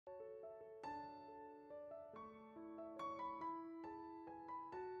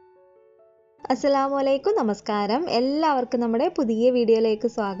അസ്സലാമലൈക്കും നമസ്കാരം. എല്ലാവർക്കും നമ്മുടെ പുതിയ വീഡിയോയിലേക്ക്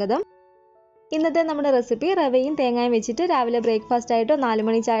സ്വാഗതം. ഇന്നത്തെ നമ്മുടെ റെസിപ്പി റവയും തേങ്ങയും വെച്ചിട്ട് രാവിലെ ബ്രേക്ക്ഫാസ്റ്റ് ആയിട്ടോ 4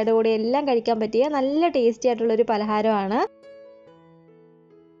 മണി ചായയുടെ കൂടെ എല്ലാം കഴിക്കാൻ പറ്റിയ നല്ല ടേസ്റ്റി ആയിട്ടുള്ള ഒരു പലഹാരമാണ്.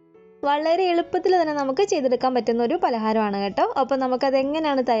 വളരെ എളുപ്പത്തിൽ തന്നെ നമുക്ക് ചെയ്തെടുക്കാൻ പറ്റുന്ന ഒരു പലഹാരമാണ് കേട്ടോ. അപ്പോൾ നമുക്കത്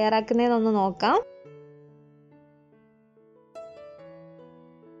എങ്ങനെയാണ് തയ്യാറാക്കുന്നതെന്നൊന്ന് നോക്കാം.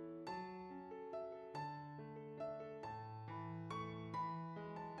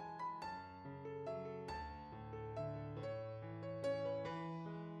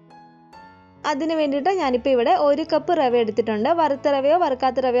 അതിനു വേണ്ടിയിട്ട് ഞാനിപ്പോൾ ഇവിടെ 1 കപ്പ് റവ എടുത്തിട്ടുണ്ട്. വറുത്ത റവയോ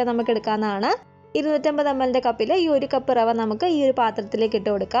വറുക്കാത്ത റവയോ നമുക്ക് എടുക്കാവുന്നതാണ്. 250 ml കപ്പിൽ ഈ 1 കപ്പ് റവ നമുക്ക് ഈ ഒരു പാത്രത്തിലേക്ക് ഇട്ട്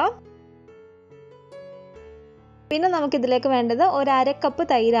കൊടുക്കാം. പിന്നെ നമുക്ക് ഇതിലേക്ക് വേണ്ടത് 1/2 കപ്പ്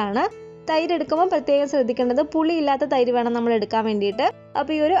തൈരാണ്. തൈര് എടുക്കുമ്പോൾ പ്രത്യേകം ശ്രദ്ധിക്കേണ്ടത് പുളി ഇല്ലാത്ത തൈര് വേണം നമ്മൾ എടുക്കാൻ വേണ്ടിയിട്ട്.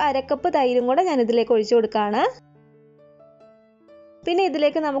 അപ്പോൾ ഈ ഒരു 1/2 കപ്പ് തൈരും കൂടെ ഞാൻ ഇതിലേക്ക് ഒഴിച്ചു കൊടുക്കുകയാണ്. പിന്നെ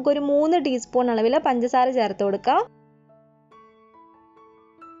ഇതിലേക്ക് നമുക്കൊരു 3 ടീസ്പൂൺ അളവിൽ പഞ്ചസാര ചേർത്ത് കൊടുക്കാം.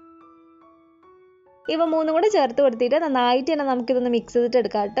 ഇവ 3 കൂടെ ചേർത്ത് കൊടുത്തിട്ട് നന്നായിട്ട് തന്നെ നമുക്കിതൊന്ന് മിക്സ് ചെയ്തിട്ട്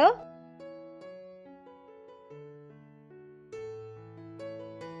എടുക്കാം കേട്ടോ.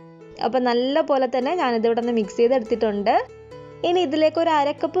 അപ്പം നല്ല പോലെ തന്നെ ഞാനിതിവിടെ ഒന്ന് മിക്സ് ചെയ്തെടുത്തിട്ടുണ്ട്. ഇനി ഇതിലേക്ക് ഒരു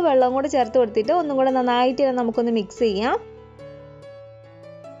 1/2 കപ്പ് വെള്ളം കൂടെ ചേർത്ത് കൊടുത്തിട്ട് ഒന്നും കൂടെ നന്നായിട്ട് തന്നെ നമുക്കൊന്ന് മിക്സ് ചെയ്യാം.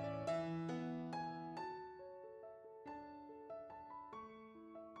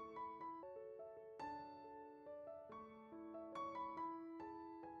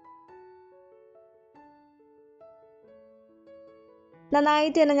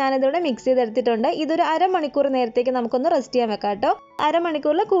 നന്നായിട്ട് തന്നെ ഞാനിതിവിടെ മിക്സ് ചെയ്തെടുത്തിട്ടുണ്ട്. ഇതൊരു അരമണിക്കൂർ നേരത്തേക്ക് നമുക്കൊന്ന് റെസ്റ്റ് ചെയ്യാൻ വെക്കാം കേട്ടോ.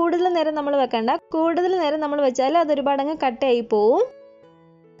 അരമണിക്കൂറിൽ കൂടുതൽ നേരം നമ്മൾ വെക്കണ്ട. കൂടുതൽ നേരം നമ്മൾ വെച്ചാൽ അതൊരുപാട് അങ്ങ് കട്ടയായി പോവും.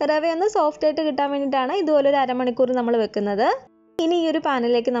 റവയൊന്ന് സോഫ്റ്റ് ആയിട്ട് കിട്ടാൻ വേണ്ടിയിട്ടാണ് ഇതുപോലൊരു അരമണിക്കൂർ നമ്മൾ വെക്കുന്നത്. ഇനി ഈ ഒരു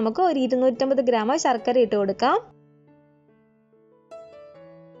പാനിലേക്ക് നമുക്ക് ഒരു 250 ഗ്രാം ശർക്കര ഇട്ട് കൊടുക്കാം.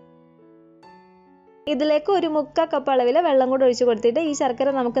 ഇതിലേക്ക് ഒരു 1/4 കപ്പ് അളവിൽ വെള്ളം കൂടെ ഒഴിച്ച് കൊടുത്തിട്ട് ഈ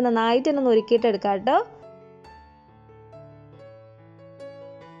ശർക്കര നമുക്ക് നന്നായിട്ട് തന്നെ നുറുക്കിയിട്ട് എടുക്കാം കേട്ടോ.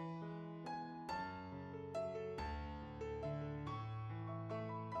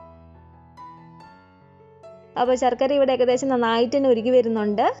 അപ്പോൾ ശർക്കര ഇവിടെ ഏകദേശം നന്നായിട്ട് തന്നെ ഉരുകി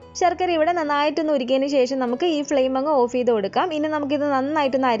വരുന്നുണ്ട്. ശർക്കര ഇവിടെ നന്നായിട്ടൊന്ന് ഉരുകിയതിന് ശേഷം നമുക്ക് ഈ ഫ്ലെയിം അങ്ങ് ഓഫ് ചെയ്ത് കൊടുക്കാം. ഇനി നമുക്കിത്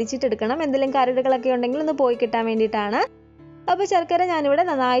നന്നായിട്ടൊന്ന് അരിച്ചിട്ടെടുക്കണം. എന്തെങ്കിലും കരടുകളൊക്കെ ഉണ്ടെങ്കിൽ ഒന്ന് പോയി കിട്ടാൻ വേണ്ടിയിട്ടാണ്. അപ്പോൾ ശർക്കര ഞാനിവിടെ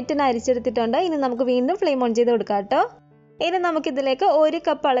നന്നായിട്ട് തന്നെ അരിച്ചെടുത്തിട്ടുണ്ട്. ഇനി നമുക്ക് വീണ്ടും ഫ്ലെയിം ഓൺ ചെയ്ത് കൊടുക്കാം കേട്ടോ. ഇനി നമുക്കിതിലേക്ക് 1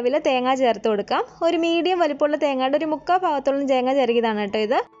 കപ്പ് അളവിൽ തേങ്ങ ചേർത്ത് കൊടുക്കാം. ഒരു മീഡിയം വലിപ്പമുള്ള തേങ്ങയുടെ ഒരു 1/4 ഭാഗത്തോളം തേങ്ങ ചേർക്കിയതാണ് കേട്ടോ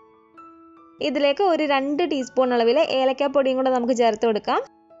ഇത്. ഇതിലേക്ക് ഒരു 2 ടീസ്പൂൺ അളവിൽ ഏലക്കാപ്പൊടിയും കൂടെ നമുക്ക് ചേർത്ത് കൊടുക്കാം.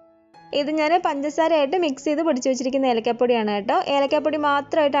 ഇത് ഞാൻ പഞ്ചസാരയായിട്ട് മിക്സ് ചെയ്ത് പൊടിച്ചു വെച്ചിരിക്കുന്ന ഏലക്കാപ്പൊടിയാണ് കേട്ടോ. ഏലക്കാപ്പൊടി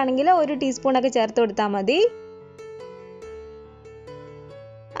മാത്രമായിട്ടാണെങ്കിൽ 1 ടീസ്പൂണൊക്കെ ചേർത്ത് കൊടുത്താൽ മതി.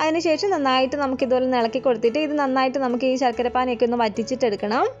 അതിനുശേഷം നന്നായിട്ട് നമുക്ക് ഇതുപോലെ ഇളക്കി കൊടുത്തിട്ട് ഇത് നന്നായിട്ട് നമുക്ക് ഈ ശർക്കരപ്പാനിയൊക്കെ ഒന്ന്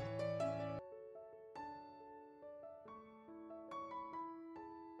വറ്റിച്ചിട്ടെടുക്കണം.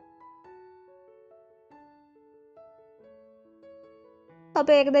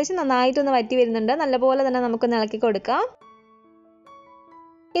 അപ്പോൾ ഏകദേശം നന്നായിട്ടൊന്ന് വറ്റി വരുന്നുണ്ട്. നല്ലപോലെ തന്നെ നമുക്കൊന്ന് ഇളക്കി കൊടുക്കാം.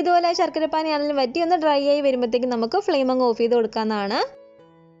 ഇതുപോലെ ശർക്കരപ്പാനി ആണെങ്കിലും വറ്റി ഒന്ന് ഡ്രൈ ആയി വരുമ്പോഴത്തേക്കും നമുക്ക് ഫ്ലെയിം അങ്ങ് ഓഫ് ചെയ്ത് കൊടുക്കാവുന്നതാണ്.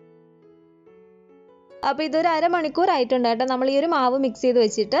 അപ്പോൾ ഇതൊരു അരമണിക്കൂർ ആയിട്ടുണ്ട് കേട്ടോ നമ്മൾ ഈ ഒരു മാവ് മിക്സ് ചെയ്ത്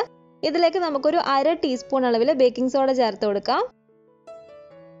വെച്ചിട്ട്. ഇതിലേക്ക് നമുക്കൊരു 1/2 ടീസ്പൂൺ അളവിൽ ബേക്കിംഗ് സോഡ ചേർത്ത് കൊടുക്കാം.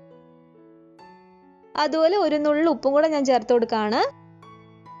 അതുപോലെ ഒരു നുള്ളു ഉപ്പും കൂടെ ഞാൻ ചേർത്ത് കൊടുക്കുകയാണ്.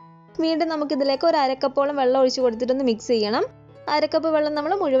 വീണ്ടും നമുക്കിതിലേക്ക് ഒരു 1/2 കപ്പോളം വെള്ളം ഒഴിച്ച് കൊടുത്തിട്ടൊന്ന് മിക്സ് ചെയ്യണം. 1/2 കപ്പ് വെള്ളം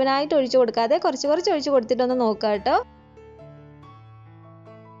നമ്മൾ മുഴുവനായിട്ട് ഒഴിച്ച് കൊടുക്കാതെ കുറച്ച് കുറച്ച് ഒഴിച്ച് കൊടുത്തിട്ടൊന്ന് നോക്കാം കേട്ടോ.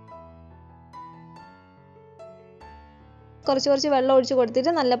 കുറച്ച് കുറച്ച് വെള്ളം ഒഴിച്ച്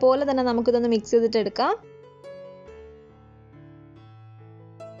കൊടുത്തിട്ട് നല്ലപോലെ തന്നെ നമുക്കിതൊന്ന് മിക്സ് ചെയ്തിട്ട് എടുക്കാം.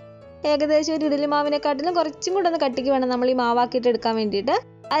 ഏകദേശം ഒരു ഇഡ്ഡലി മാവിനെക്കാട്ടിലും കുറച്ചും കൂടെ ഒന്ന് കട്ടിക്ക് വേണം നമ്മൾ ഈ മാവാക്കിയിട്ട് എടുക്കാൻ വേണ്ടിയിട്ട്.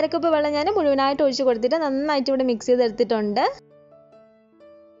 1/2 കപ്പ് വെള്ളം ഞാൻ മുഴുവനായിട്ട് ഒഴിച്ച് കൊടുത്തിട്ട് നന്നായിട്ട് ഇവിടെ മിക്സ് ചെയ്തെടുത്തിട്ടുണ്ട്.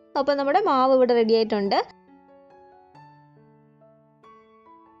 അപ്പോൾ നമ്മുടെ മാവ് ഇവിടെ റെഡി ആയിട്ടുണ്ട്.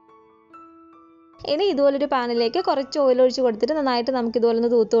 ഇനി ഇതുപോലൊരു പാനിലേക്ക് കുറച്ച് ഓയിൽ ഒഴിച്ച് കൊടുത്തിട്ട് നന്നായിട്ട് നമുക്ക് ഇതുപോലെ ഒന്ന്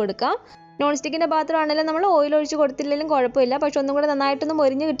തൂത്ത് കൊടുക്കാം. നോൺ സ്റ്റിക്കിൻ്റെ പാത്രമാണെങ്കിലും നമ്മൾ ഓയിൽ ഒഴിച്ച് കൊടുത്തില്ലെങ്കിലും കുഴപ്പമില്ല. പക്ഷെ ഒന്നും കൂടെ നന്നായിട്ടൊന്ന്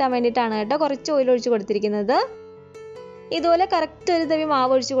മൊരിഞ്ഞ് കിട്ടാൻ വേണ്ടിയിട്ടാണ് കേട്ടോ കുറച്ച് ഓയിൽ ഒഴിച്ച് കൊടുത്തിരിക്കുന്നത്. ഇതുപോലെ കറക്റ്റ് ഒരു തവി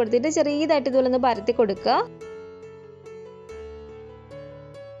മാവ് ഒഴിച്ച് കൊടുത്തിട്ട് ചെറിയതായിട്ട് ഇതുപോലെ ഒന്ന് പരത്തി കൊടുക്കുക.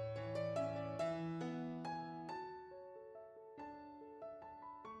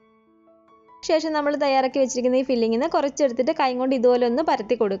 ശേഷം നമ്മൾ തയ്യാറാക്കി വെച്ചിരിക്കുന്ന ഈ ഫില്ലിങ്ങിന് കുറച്ചെടുത്തിട്ട് കൈ കൊണ്ട് ഇതുപോലെ ഒന്ന്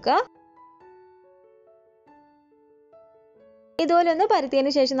പരത്തി കൊടുക്കുക. ഇതുപോലെ ഒന്ന്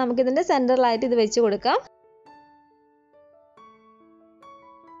പരത്തിയതിന് ശേഷം നമുക്കിതിൻ്റെ സെൻറ്ററിലായിട്ട് ഇത് വെച്ച് കൊടുക്കാം.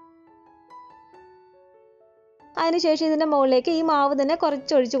 അതിനുശേഷം ഇതിൻ്റെ മുകളിലേക്ക് ഈ മാവ് തന്നെ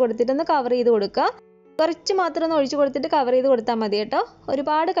കുറച്ച് ഒഴിച്ച് കൊടുത്തിട്ടൊന്ന് കവർ ചെയ്ത് കൊടുക്കുക. കുറച്ച് മാത്രം ഒന്ന് ഒഴിച്ചു കൊടുത്തിട്ട് കവർ ചെയ്ത് കൊടുത്താൽ മതി കേട്ടോ.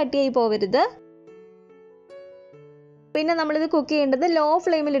 ഒരുപാട് കട്ടിയായി പോവരുത്. പിന്നെ നമ്മളിത് കുക്ക് ചെയ്യേണ്ടത് ലോ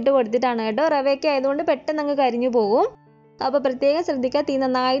ഫ്ലെയിമിൽ ഇട്ട് കൊടുത്തിട്ടാണ് കേട്ടോ. റവയൊക്കെ ആയതുകൊണ്ട് പെട്ടെന്ന് അങ്ങ് കരിഞ്ഞു പോകും. അപ്പോൾ പ്രത്യേകം ശ്രദ്ധിക്കുക. തീ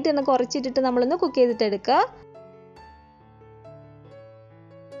നന്നായിട്ട് ഒന്ന് കുറച്ചിട്ടിട്ട് നമ്മളൊന്ന് കുക്ക് ചെയ്തിട്ടെടുക്കുക.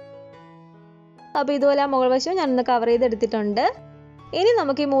 അപ്പോൾ ഇതുപോലെ മുകൾ വശവും ഞാനൊന്ന് കവർ ചെയ്തെടുത്തിട്ടുണ്ട്. ഇനി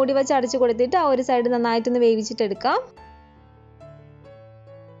നമുക്ക് ഈ മൂടി വെച്ച് അടച്ചു കൊടുത്തിട്ട് ആ ഒരു സൈഡ് നന്നായിട്ടൊന്ന് വേവിച്ചിട്ടെടുക്കാം.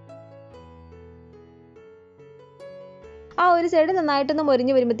 ആ ഒരു സൈഡ് നന്നായിട്ടൊന്ന്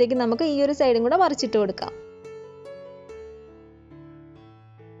മൊരിഞ്ഞ് വരുമ്പോഴത്തേക്ക് നമുക്ക് ഈ ഒരു സൈഡും കൂടെ മറിച്ചിട്ട് കൊടുക്കാം.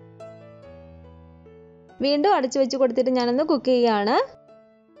 വീണ്ടും അടച്ചു വെച്ച് കൊടുത്തിട്ട് ഞാനൊന്ന് കുക്ക് ചെയ്യുകയാണ്.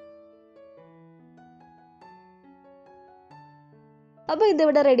 അപ്പോൾ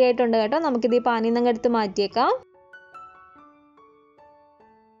ഇതിവിടെ റെഡി ആയിട്ടുണ്ട് കേട്ടോ. നമുക്കിത് ഈ പാനിൽ നിന്ന് എടുത്ത് മാറ്റിയേക്കാം.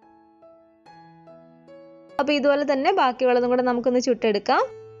 അപ്പോൾ ഇതുപോലെ തന്നെ ബാക്കിയുള്ളതും കൂടെ നമുക്കൊന്ന് ചുട്ടെടുക്കാം.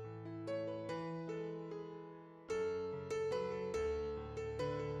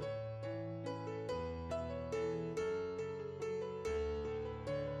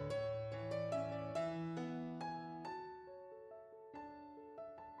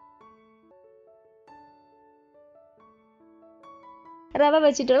 റവ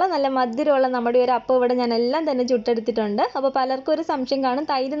വെച്ചിട്ടുള്ള നല്ല മധുരമുള്ള നമ്മുടെ ഒരു അപ്പം ഇവിടെ ഞാൻ എല്ലാം തന്നെ ചുട്ടെടുത്തിട്ടുണ്ട്. അപ്പോൾ പലർക്കും ഒരു സംശയം കാണും,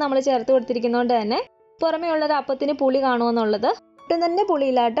 തൈര് നമ്മൾ ചേർത്ത് കൊടുത്തിരിക്കുന്നതുകൊണ്ട് തന്നെ പുറമേ ഉള്ളൊരു അപ്പത്തിന് പുളി കാണുമെന്നുള്ളത്. ഒട്ടും തന്നെ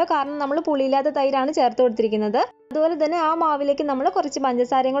പുളിയില്ല കേട്ടോ. കാരണം നമ്മൾ പുളിയില്ലാത്ത തൈരാണ് ചേർത്ത് കൊടുത്തിരിക്കുന്നത്. അതുപോലെ തന്നെ ആ മാവിലേക്ക് നമ്മൾ കുറച്ച്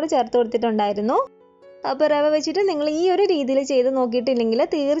പഞ്ചസാരയും കൂടെ ചേർത്ത് കൊടുത്തിട്ടുണ്ടായിരുന്നു. അപ്പോൾ റവ വെച്ചിട്ട് നിങ്ങൾ ഈ ഒരു രീതിയിൽ ചെയ്ത് നോക്കിയിട്ടില്ലെങ്കിൽ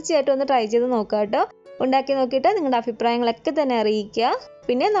തീർച്ചയായിട്ടും ഒന്ന് ട്രൈ ചെയ്ത് നോക്കുക കേട്ടോ. ഉണ്ടാക്കി നോക്കിയിട്ട് നിങ്ങളുടെ അഭിപ്രായങ്ങളൊക്കെ തന്നെ അറിയിക്കുക.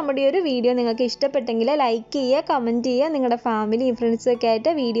 പിന്നെ നമ്മുടെ ഈ ഒരു വീഡിയോ നിങ്ങൾക്ക് ഇഷ്ടപ്പെട്ടെങ്കിൽ ലൈക്ക് ചെയ്യുക, കമൻറ്റ് ചെയ്യുക. നിങ്ങളുടെ ഫാമിലി ഫ്രണ്ട്സൊക്കെ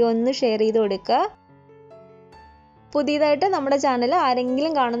ആയിട്ട് വീഡിയോ ഒന്ന് ഷെയർ ചെയ്ത് കൊടുക്കുക. പുതിയതായിട്ട് നമ്മുടെ ചാനൽ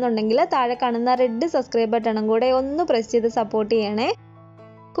ആരെങ്കിലും കാണുന്നുണ്ടെങ്കിൽ താഴെ കാണുന്ന റെഡ് സബ്സ്ക്രൈബ് ബട്ടണും കൂടെ ഒന്ന് പ്രസ് ചെയ്ത് സപ്പോർട്ട് ചെയ്യണേ.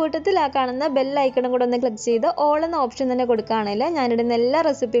 കൂട്ടത്തിൽ ആ കാണുന്ന ബെൽ ഐക്കണും കൂടെ ഒന്ന് ക്ലിക്ക് ചെയ്ത് ഓൾ എന്ന ഓപ്ഷൻ തന്നെ കൊടുക്കുകയാണെങ്കിൽ ഞാനിടുന്ന എല്ലാ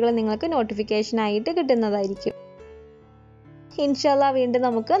റെസിപ്പികളും നിങ്ങൾക്ക് നോട്ടിഫിക്കേഷൻ ആയിട്ട് കിട്ടുന്നതായിരിക്കും. ഇൻഷാല്ലാ വീണ്ടും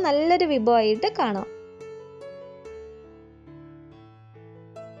നമുക്ക് നല്ലൊരു വിഭവമായിട്ട് കാണാം.